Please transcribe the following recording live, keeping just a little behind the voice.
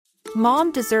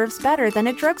Mom deserves better than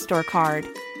a drugstore card.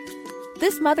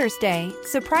 This Mother's Day,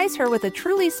 surprise her with a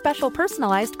truly special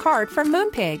personalized card from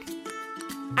Moonpig.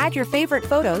 Add your favorite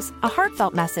photos, a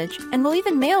heartfelt message, and we'll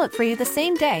even mail it for you the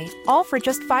same day, all for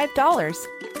just $5.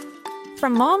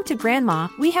 From mom to grandma,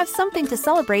 we have something to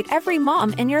celebrate every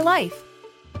mom in your life.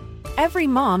 Every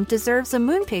mom deserves a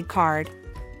Moonpig card.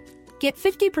 Get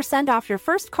 50% off your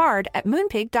first card at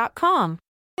moonpig.com.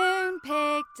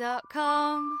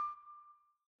 Moonpig.com.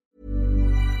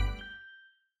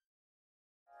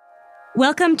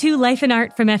 Welcome to Life and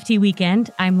Art from FT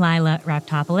Weekend. I'm Lila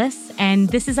Raptopoulos, and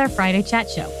this is our Friday chat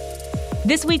show.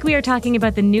 This week we are talking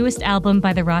about the newest album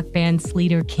by the rock band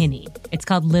Sleater-Kinney. It's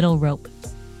called Little Rope.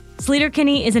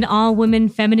 Sleater-Kinney is an all-woman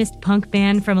feminist punk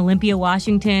band from Olympia,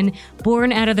 Washington,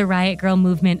 born out of the Riot Grrrl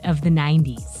movement of the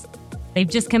 90s. They've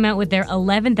just come out with their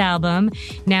 11th album,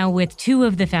 now with two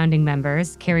of the founding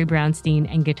members, Carrie Brownstein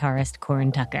and guitarist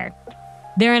Corin Tucker.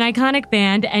 They're an iconic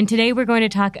band, and today we're going to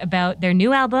talk about their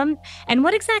new album and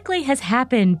what exactly has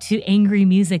happened to angry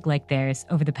music like theirs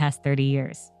over the past 30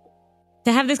 years.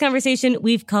 To have this conversation,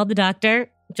 we've called the doctor.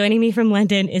 Joining me from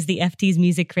London is the FT's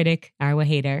music critic, Arwa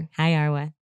Haider. Hi,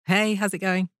 Arwa. Hey, how's it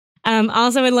going?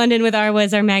 Also in London with Arwa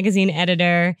is our magazine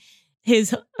editor.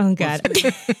 His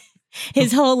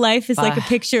whole life is like a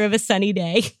picture of a sunny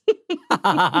day.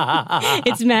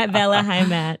 It's Matt Vella. Hi,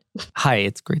 Matt. Hi,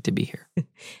 it's great to be here.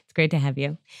 It's great to have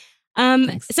you.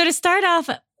 So to start off,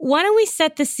 why don't we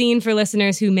set the scene for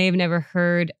listeners who may have never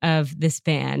heard of this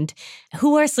band?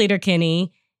 Who are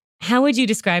Sleater-Kinney? How would you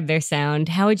describe their sound?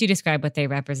 How would you describe what they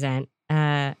represent?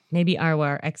 Maybe Arwa,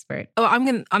 our expert. Oh,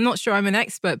 I'm not sure I'm an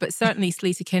expert, but certainly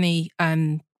Sleater-Kinney.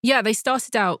 They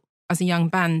started out as a young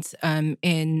band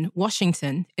in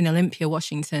Washington, in Olympia,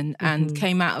 Washington, and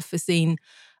came out of the scene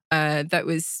that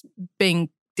was being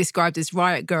described as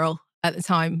Riot Grrrl at the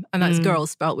time, and that's girl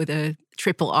spelt with a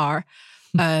triple R,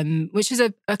 which is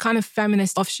a kind of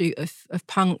feminist offshoot of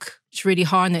punk, which really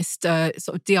harnessed sort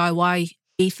of DIY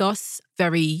ethos,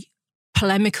 very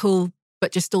polemical,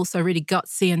 but just also really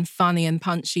gutsy and funny and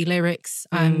punchy lyrics,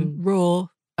 raw,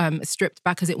 stripped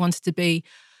back as it wanted to be.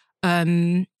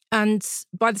 And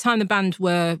by the time the band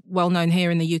were well known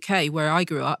here in the UK, where I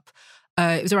grew up,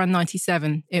 it was around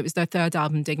 97. It was their third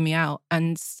album, Dig Me Out.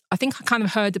 And I think I kind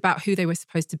of heard about who they were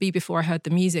supposed to be before I heard the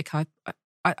music.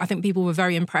 I think people were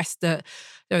very impressed that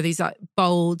there were these like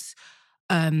bold,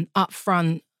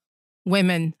 upfront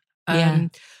women.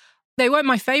 They weren't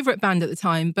my favourite band at the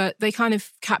time, but they kind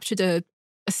of captured a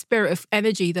spirit of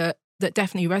energy that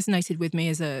definitely resonated with me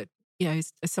as as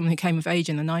someone who came of age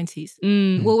in the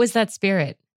 90s. What was that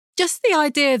spirit? Just the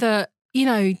idea that,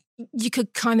 you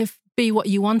could kind of be what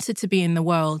you wanted to be in the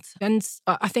world. And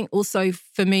I think also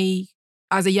for me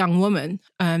as a young woman,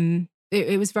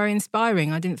 it was very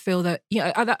inspiring. I didn't feel that,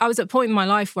 I was at a point in my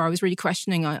life where I was really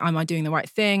questioning, am I doing the right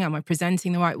thing? Am I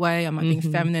presenting the right way? Am I being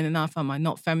feminine enough? Am I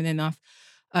not feminine enough?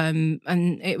 And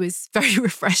it was very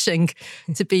refreshing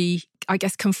to be, I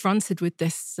guess, confronted with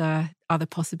this other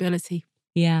possibility.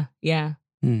 Yeah.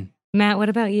 Matt, what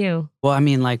about you? Well, I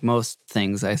mean, like most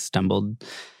things, I stumbled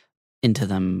into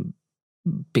them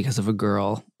because of a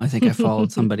girl. I think I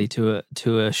followed somebody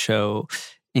to a show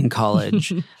in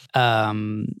college.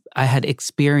 I had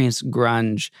experienced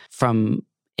grunge from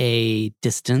a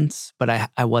distance, but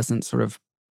I wasn't sort of,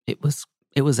 it was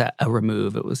at a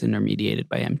remove. It was intermediated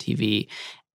by MTV.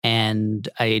 And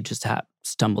I just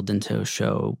stumbled into a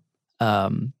show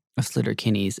of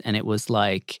Sleater-Kinney's, and it was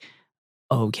like,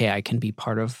 okay, I can be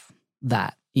part of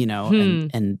that,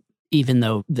 and even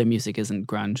though the music isn't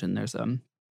grunge and there's a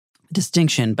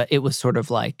distinction, but it was sort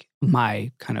of like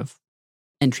my kind of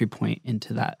entry point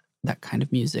into that kind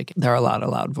of music. There are a lot of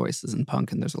loud voices in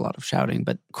punk and there's a lot of shouting,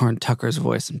 but Corin Tucker's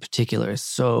voice in particular is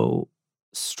so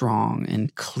strong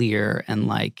and clear, and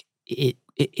like it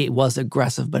was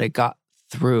aggressive, but it got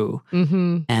through.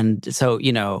 And so,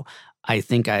 I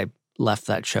think I left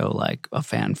that show like a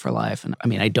fan for life. And I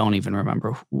mean, I don't even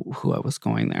remember who I was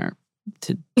going there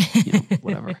to,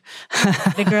 whatever.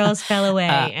 The girls fell away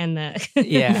and the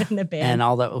and the band. And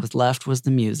all that was left was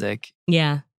the music.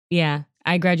 Yeah.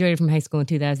 I graduated from high school in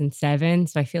 2007,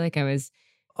 so I feel like I was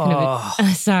kind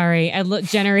of sorry. I look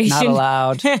generation not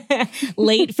allowed.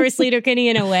 Late for Sleater-Kinney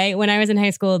in a way. When I was in high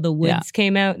school, The Woods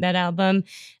came out, that album.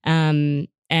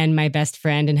 And my best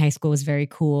friend in high school was very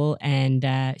cool,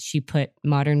 and she put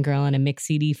Modern Girl on a mix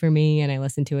CD for me, and I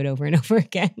listened to it over and over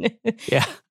again. Yeah.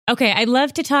 Okay, I'd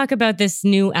love to talk about this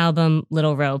new album,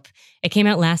 Little Rope. It came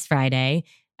out last Friday.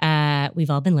 We've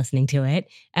all been listening to it.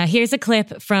 Here's a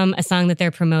clip from a song that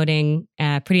they're promoting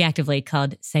pretty actively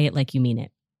called Say It Like You Mean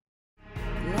It.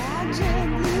 Lie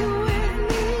gently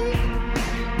with me.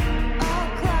 All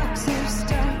clocks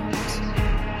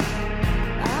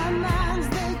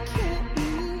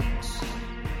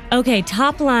Okay,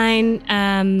 top line.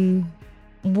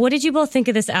 What did you both think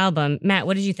of this album? Matt,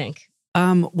 what did you think?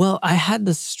 Well, I had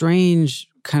this strange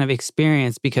kind of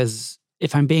experience because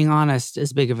if I'm being honest,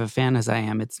 as big of a fan as I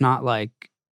am, it's not like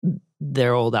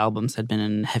their old albums had been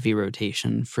in heavy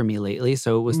rotation for me lately.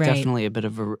 So it was definitely a bit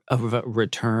of a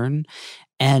return.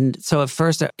 And so at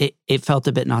first it felt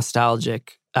a bit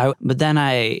nostalgic. But then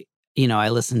I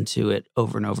listened to it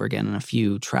over and over again, and a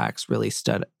few tracks really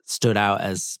stood out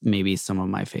as maybe some of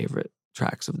my favorite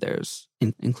tracks of theirs,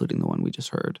 including the one we just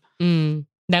heard.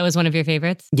 That was one of your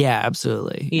favorites? Yeah,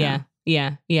 absolutely. Yeah.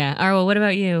 Arwa, what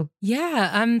about you?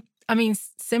 Yeah, I mean,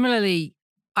 similarly,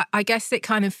 I guess it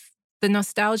kind of, the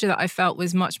nostalgia that I felt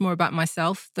was much more about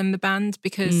myself than the band,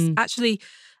 because actually,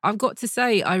 I've got to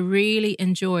say, I really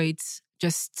enjoyed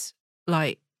just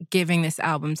like giving this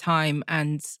album time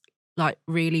and like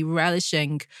really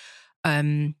relishing.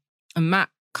 And Matt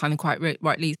kind of quite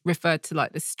rightly referred to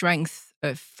like the strength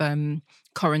of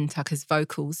Corin Tucker's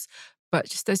vocals, but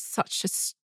just there's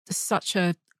such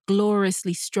a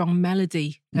gloriously strong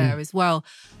melody there as well.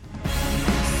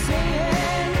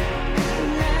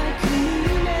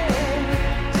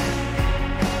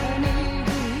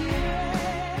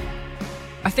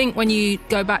 I think when you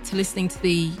go back to listening to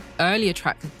the earlier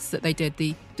tracks that they did,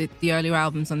 the earlier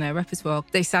albums on their repertoire,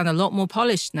 they sound a lot more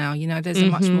polished now. You know, there's a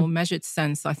much more measured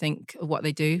sense, I think, of what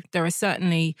they do. There are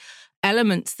certainly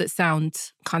elements that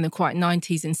sound kind of quite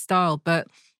 90s in style, but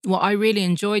what I really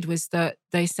enjoyed was that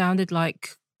they sounded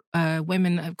like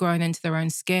women that have grown into their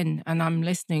own skin, and I'm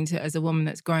listening to it as a woman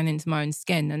that's grown into my own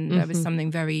skin, and there was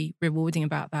something very rewarding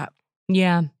about that.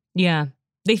 Yeah.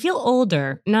 They feel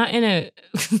older, not in a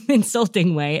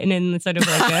insulting way, and in sort of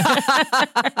like a...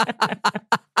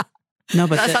 No,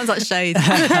 but that sounds like shade.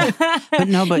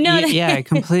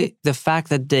 The fact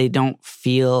that they don't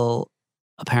feel,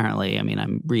 apparently, I mean,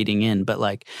 I'm reading in, but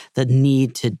like the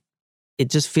need to, it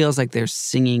just feels like they're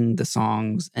singing the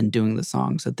songs and doing the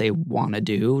songs that they want to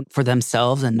do for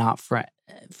themselves and not for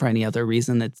any other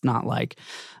reason. It's not like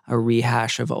a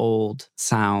rehash of old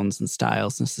sounds and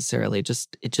styles necessarily.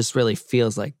 It just really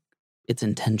feels like it's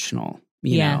intentional,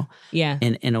 you know? Yeah.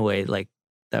 In a way like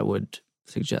that would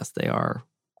suggest they are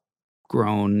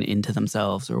grown into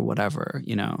themselves or whatever,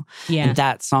 you know? Yeah. And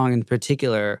that song in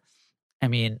particular, I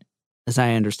mean, as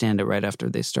I understand it, right after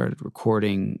they started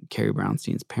recording, Carrie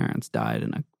Brownstein's parents died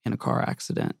in a car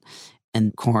accident.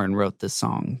 And Corin wrote this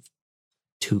song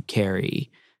to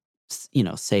Carrie, you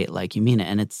know, Say It Like You Mean It.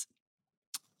 And it's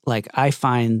like, I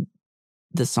find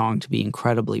the song to be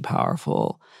incredibly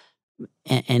powerful,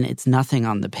 and it's nothing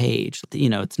on the page. You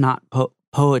know, it's not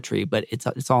poetry, but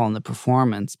it's all in the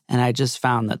performance. And I just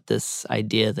found that this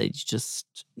idea that you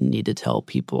just need to tell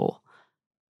people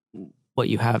what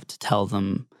you have to tell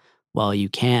them while you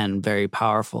can, very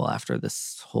powerful after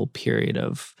this whole period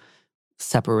of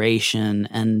separation,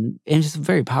 and just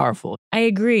very powerful. I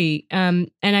agree. And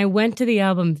I went to the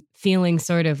album feeling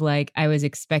sort of like I was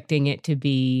expecting it to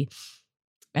be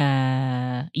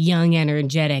young,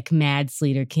 energetic, mad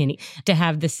Sleater-Kinney, to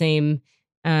have the same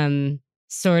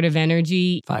sort of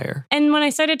energy. Fire. And when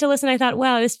I started to listen, I thought,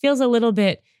 wow, this feels a little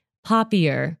bit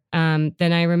poppier than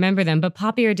I remember them. But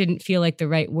poppier didn't feel like the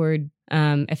right word.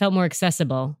 It felt more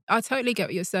accessible. I totally get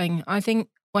what you're saying. I think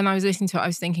when I was listening to it, I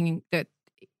was thinking that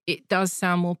it does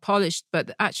sound more polished,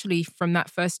 but actually from that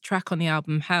first track on the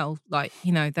album, Hell, like,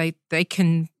 you know, they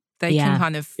can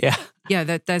kind of,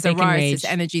 there's a riotous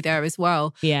energy there as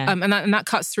well. Yeah. And that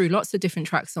cuts through lots of different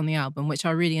tracks on the album, which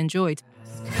I really enjoyed.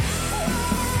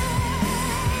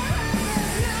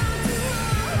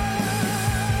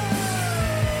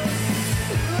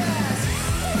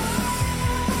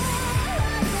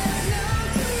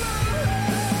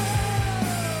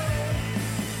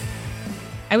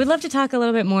 I would love to talk a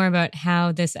little bit more about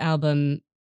how this album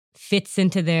fits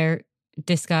into their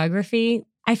discography.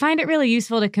 I find it really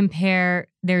useful to compare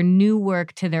their new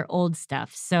work to their old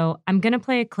stuff. So I'm going to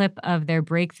play a clip of their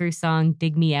breakthrough song,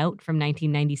 Dig Me Out, from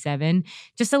 1997,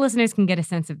 just so listeners can get a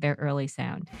sense of their early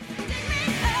sound.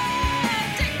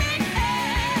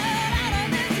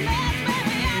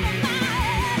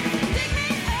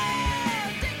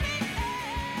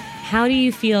 How do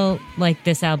you feel like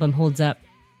this album holds up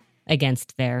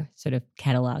against their sort of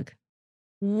catalog?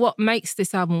 What makes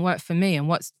this album work for me, and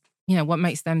what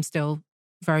makes them still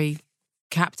very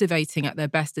captivating at their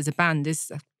best as a band,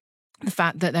 is the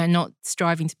fact that they're not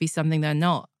striving to be something they're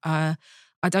not. I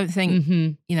don't think,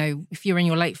 you know, if you're in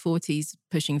your late 40s,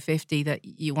 pushing 50, that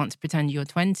you want to pretend you're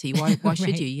 20. Why Right.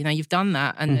 should you? You know, you've done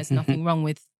that, and there's nothing wrong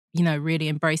with, you know, really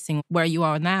embracing where you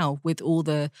are now with all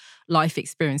the life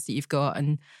experience that you've got.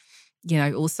 And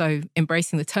also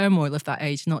embracing the turmoil of that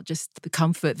age, not just the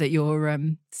comfort that your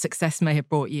success may have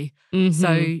brought you. Mm-hmm.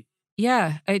 So,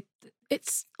 yeah,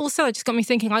 it's also just got me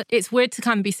thinking, it's weird to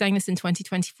kind of be saying this in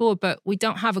 2024, but we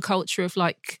don't have a culture of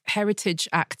like heritage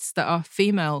acts that are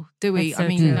female, do we?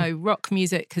 That's so true. Rock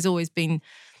music has always been,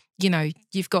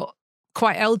 you've got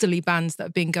quite elderly bands that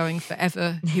have been going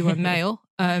forever who are male.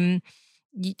 And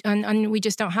we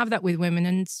just don't have that with women.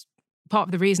 And part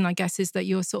of the reason, I guess, is that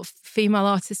you're sort of female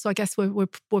artists. So I guess we're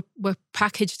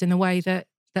packaged in a way that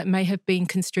may have been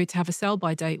construed to have a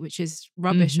sell-by date, which is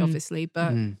rubbish, obviously.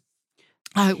 But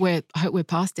I hope we're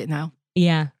past it now.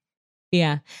 Yeah.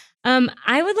 Yeah.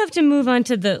 I would love to move on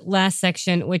to the last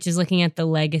section, which is looking at the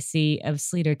legacy of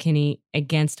Sleater-Kinney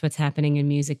against what's happening in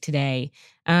music today.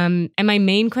 And my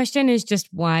main question is just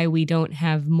why we don't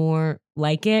have more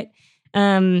like it.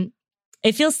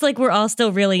 It feels like we're all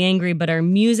still really angry, but our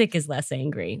music is less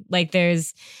angry. Like there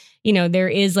is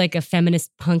like a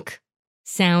feminist punk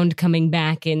sound coming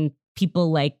back in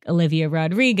people like Olivia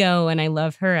Rodrigo, and I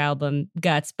love her album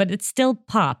Guts, but it's still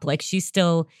pop. Like she's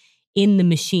still in the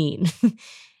machine.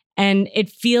 And it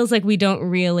feels like we don't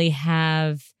really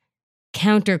have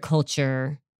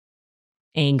counterculture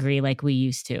angry like we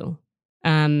used to.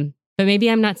 But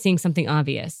maybe I'm not seeing something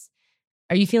obvious.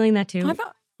 Are you feeling that too?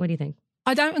 What do you think?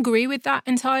 I don't agree with that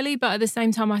entirely, but at the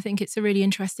same time, I think it's a really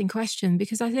interesting question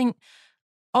because I think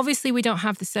obviously we don't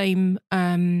have the same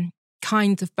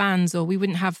kind of bands, or we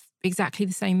wouldn't have exactly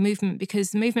the same movement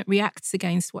because the movement reacts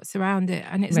against what's around it.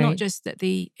 And it's not just that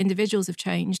the individuals have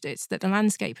changed, it's that the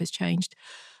landscape has changed.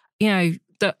 The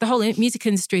whole music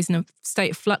industry is in a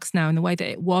state of flux now in the way that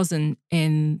it wasn't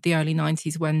in the early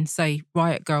 90s when, say,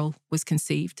 Riot Girl was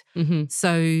conceived. Mm-hmm.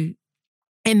 So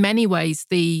in many ways,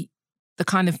 the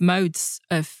kind of modes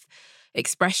of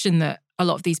expression that a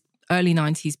lot of these early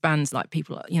 90s bands like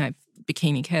people,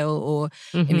 Bikini Kill, or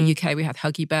in the UK we had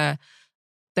Huggy Bear,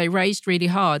 they raged really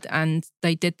hard and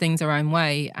they did things their own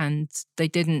way and they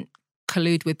didn't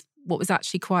collude with what was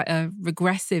actually quite a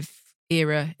regressive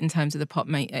era in terms of the pop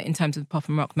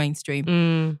and rock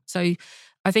mainstream. So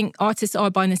I think artists are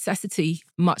by necessity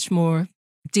much more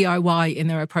DIY in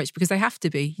their approach because they have to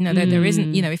be. There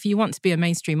isn't, if you want to be a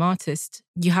mainstream artist,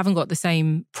 you haven't got the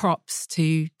same props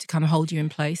to kind of hold you in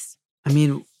place. I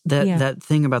mean, that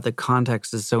thing about the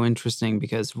context is so interesting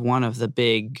because one of the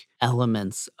big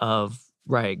elements of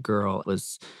Riot Girl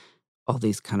was all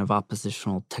these kind of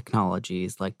oppositional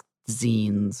technologies like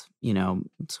zines,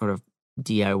 sort of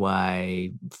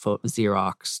DIY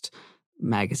Xeroxed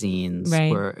magazines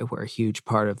were a huge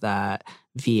part of that.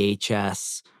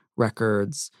 VHS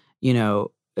records, that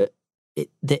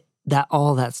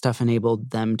all that stuff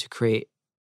enabled them to create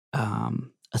a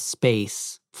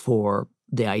space for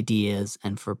the ideas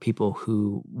and for people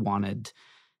who wanted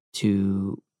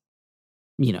to,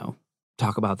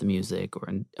 talk about the music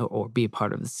or be a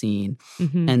part of the scene.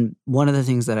 Mm-hmm. And one of the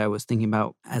things that I was thinking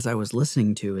about as I was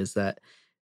listening to is that,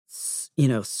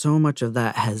 so much of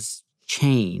that has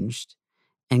changed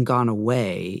and gone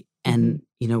away. And,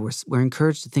 we're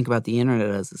encouraged to think about the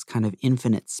internet as this kind of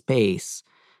infinite space,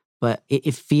 but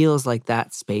it feels like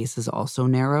that space is also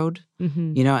narrowed,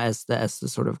 as the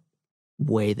sort of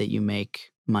way that you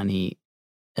make money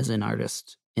as an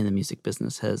artist in the music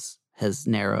business has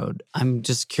narrowed. I'm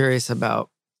just curious about,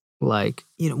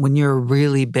 when you're a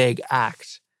really big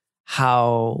act,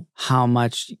 how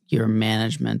much your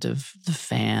management of the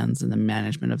fans and the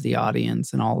management of the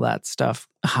audience and all that stuff,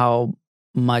 how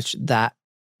much that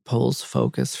pulls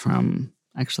focus from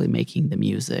actually making the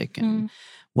music and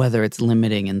whether it's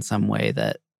limiting in some way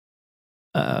that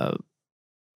an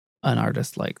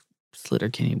artist like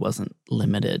Sleater-Kinney wasn't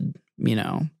limited,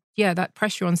 Yeah, that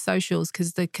pressure on socials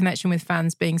because the connection with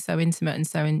fans being so intimate and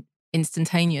so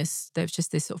instantaneous, there's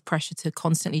just this sort of pressure to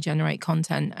constantly generate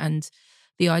content and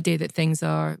the idea that things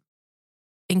are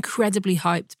incredibly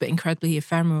hyped but incredibly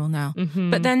ephemeral now.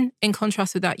 But then in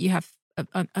contrast with that, you have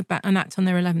an act on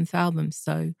their 11th album.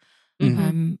 So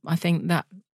I think that,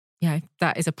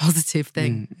 that is a positive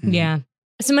thing. Yeah.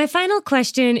 So my final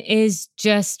question is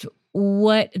just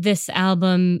what this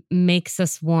album makes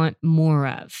us want more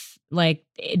of. Like,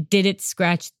 did it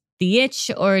scratch the itch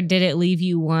or did it leave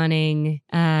you wanting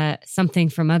something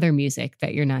from other music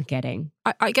that you're not getting?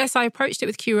 I guess I approached it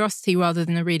with curiosity rather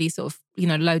than a really sort of,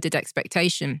 loaded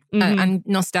expectation and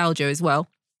nostalgia as well.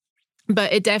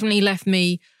 But it definitely left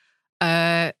me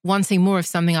wanting more of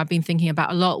something I've been thinking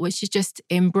about a lot, which is just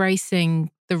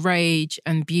embracing the rage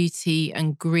and beauty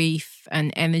and grief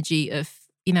and energy of,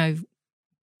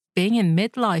 being in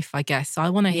midlife, I guess. I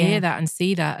want to hear that and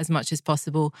see that as much as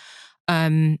possible.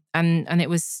 And it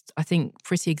was, I think,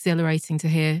 pretty exhilarating to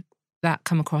hear that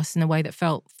come across in a way that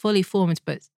felt fully formed,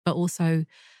 but also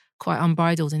quite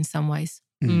unbridled in some ways.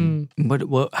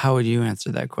 How would you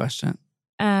answer that question?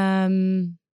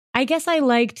 I guess I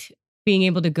liked being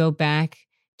able to go back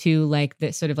to like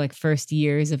the sort of like first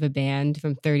years of a band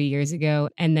from 30 years ago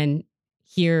and then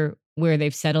hear where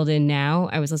they've settled in now.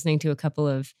 I was listening to a couple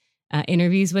of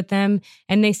interviews with them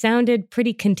and they sounded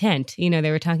pretty content. You know, they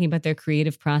were talking about their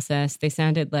creative process. They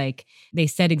sounded like they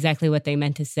said exactly what they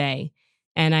meant to say.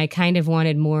 And I kind of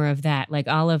wanted more of that, like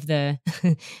all of the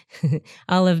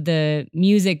all of the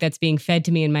music that's being fed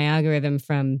to me in my algorithm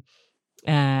from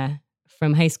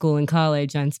high school and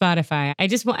college on Spotify.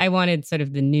 I wanted sort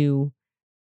of the new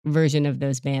version of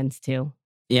those bands too.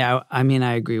 Yeah, I mean,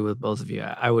 I agree with both of you.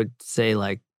 I would say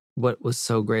like what was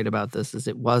so great about this is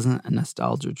it wasn't a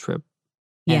nostalgia trip.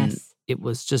 And Yes. it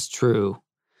was just true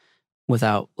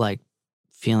without like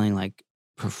feeling like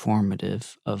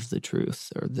performative of the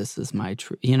truth or this is my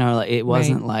truth. You know, like, it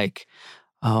wasn't like,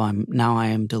 oh, I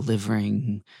am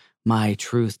delivering my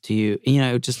truth to you. You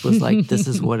know, it just was like, this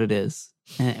is what it is,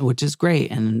 which is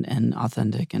great and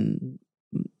authentic and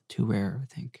too rare,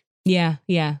 I think. Yeah.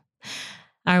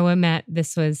 Arwa, Matt,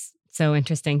 this was so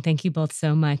interesting. Thank you both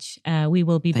so much. We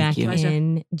will be back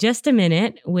in just a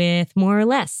minute with More or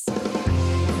Less.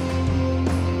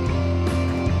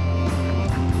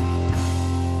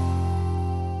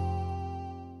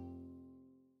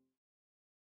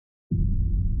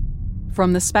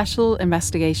 From the Special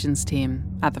Investigations Team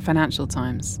at the Financial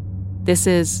Times, this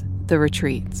is The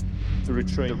Retreat. The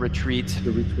retreat.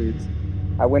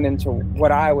 I went into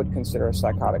what I would consider a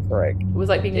psychotic break. It was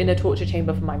like being in a torture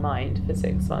chamber for my mind for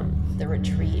 6 months. The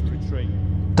retreat.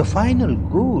 The final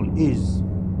goal is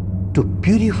to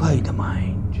purify the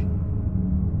mind.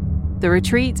 The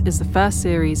Retreat is the first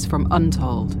series from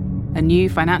Untold, a new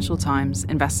Financial Times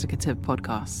investigative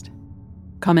podcast.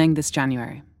 Coming this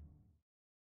January.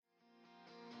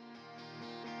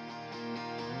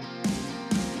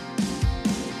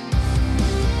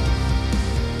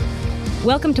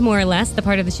 Welcome to More or Less, the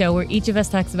part of the show where each of us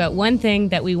talks about one thing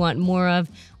that we want more of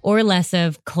or less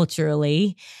of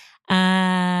culturally.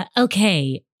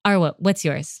 Okay, Arwa, what's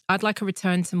yours? I'd like a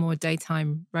return to more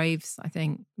daytime raves, I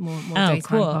think. More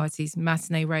daytime parties,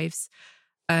 matinee raves.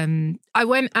 I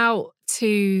went out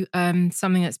to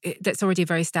something that's already a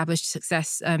very established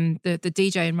success. The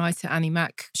DJ and writer Annie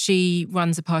Mac, she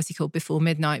runs a party called Before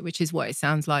Midnight, which is what it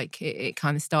sounds like. It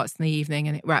kind of starts in the evening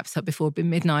and it wraps up before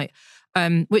midnight,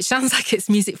 which sounds like it's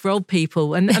music for old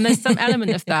people. And there's some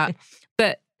element of that.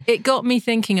 But it got me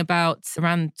thinking about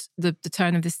around the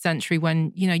turn of this century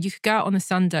when, you know, you could go out on a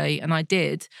Sunday, and I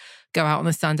did go out on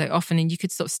a Sunday often, and you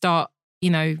could sort of start, you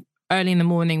know, early in the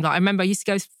morning. Like I remember I used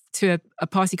to go to a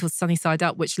party called Sunny Side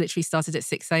Up, which literally started at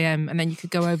 6 a.m. And then you could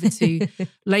go over to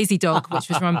Lazy Dog, which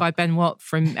was run by Ben Watt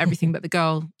from Everything But the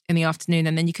Girl in the afternoon.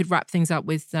 And then you could wrap things up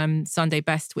with Sunday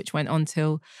Best, which went on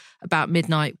till about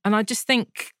midnight. And I just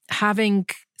think having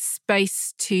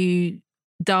space to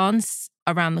dance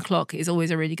around the clock is always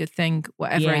a really good thing,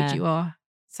 whatever age you are.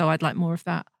 So I'd like more of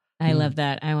that. I love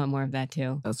that. I want more of that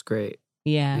too. That's great.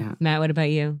 Yeah. Matt, what about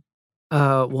you?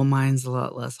 Well, mine's a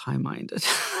lot less high-minded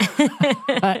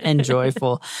and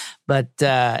joyful. But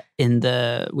in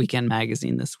the Weekend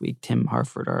magazine this week, Tim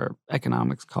Harford, our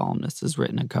economics columnist, has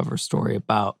written a cover story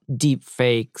about deep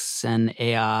fakes and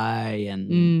AI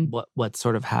and what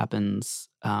sort of happens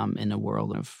in a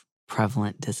world of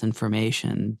prevalent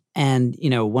disinformation. And, you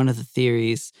know, one of the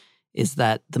theories is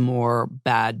that the more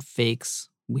bad fakes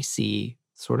we see,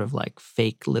 sort of like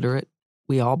fake literate,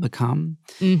 we all become.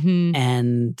 Mm-hmm.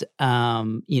 And,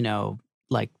 you know,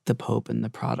 like the Pope and the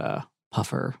Prada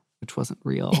puffer, which wasn't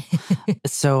real.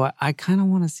 So I kind of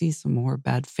want to see some more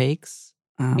bad fakes.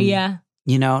 You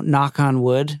know, knock on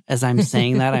wood. As I'm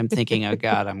saying that, I'm thinking, oh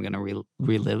God, I'm going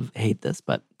to hate this.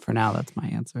 But for now, that's my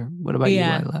answer. What about you,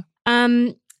 Lila?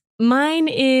 Mine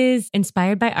is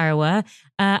inspired by Arwa.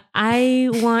 I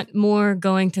want more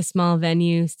going to small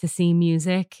venues to see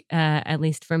music, at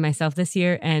least for myself this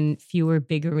year, and fewer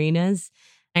big arenas.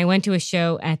 I went to a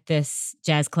show at this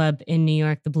jazz club in New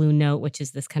York, the Blue Note, which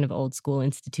is this kind of old school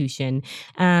institution,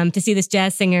 to see this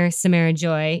jazz singer, Samara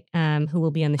Joy, who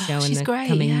will be on the show in the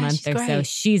coming month or so.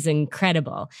 She's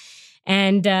incredible.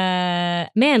 And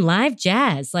man, live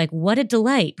jazz, like what a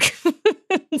delight.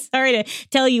 Sorry to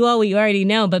tell you all what you already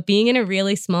know, but being in a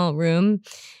really small room,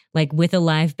 like with a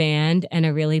live band and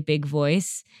a really big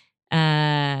voice,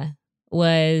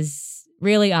 was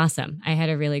really awesome. I had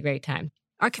a really great time.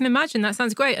 I can imagine. That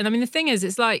sounds great. And I mean, the thing is,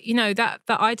 it's like, you know, that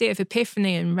idea of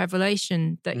epiphany and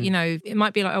revelation that, you know, it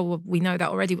might be like, oh, well, we know that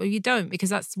already. Well, you don't, because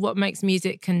that's what makes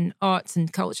music and arts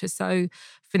and culture so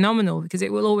phenomenal because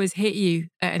it will always hit you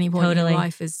at any point in Totally. your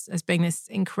life as being this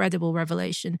incredible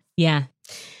revelation. Yeah.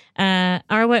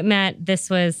 Arwat, Matt, this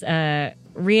was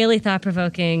really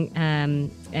thought-provoking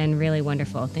and really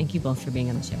wonderful. Thank you both for being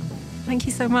on the show. Thank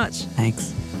you so much.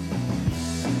 Thanks.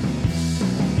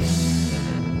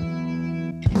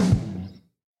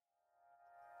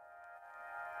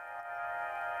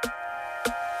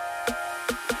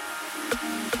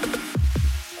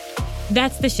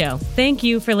 That's the show. Thank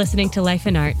you for listening to Life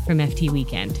and Art from FT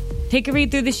Weekend. Take a read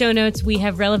through the show notes. We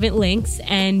have relevant links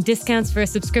and discounts for a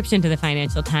subscription to the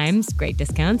Financial Times. Great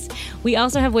discounts. We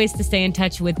also have ways to stay in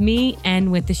touch with me and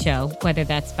with the show, whether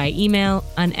that's by email,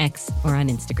 on X, or on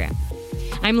Instagram.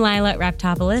 I'm Lila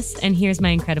Raptopoulos, and here's my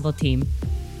incredible team.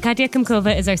 Katya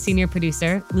Kumkova is our senior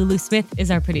producer. Lulu Smith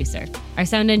is our producer. Our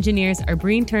sound engineers are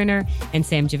Breen Turner and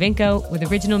Sam Javinko, with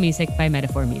original music by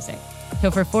Metaphor Music.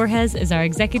 Topher Forjes is our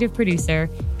executive producer,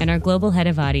 and our global head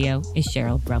of audio is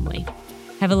Cheryl Brumley.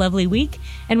 Have a lovely week,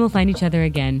 and we'll find each other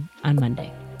again on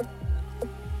Monday.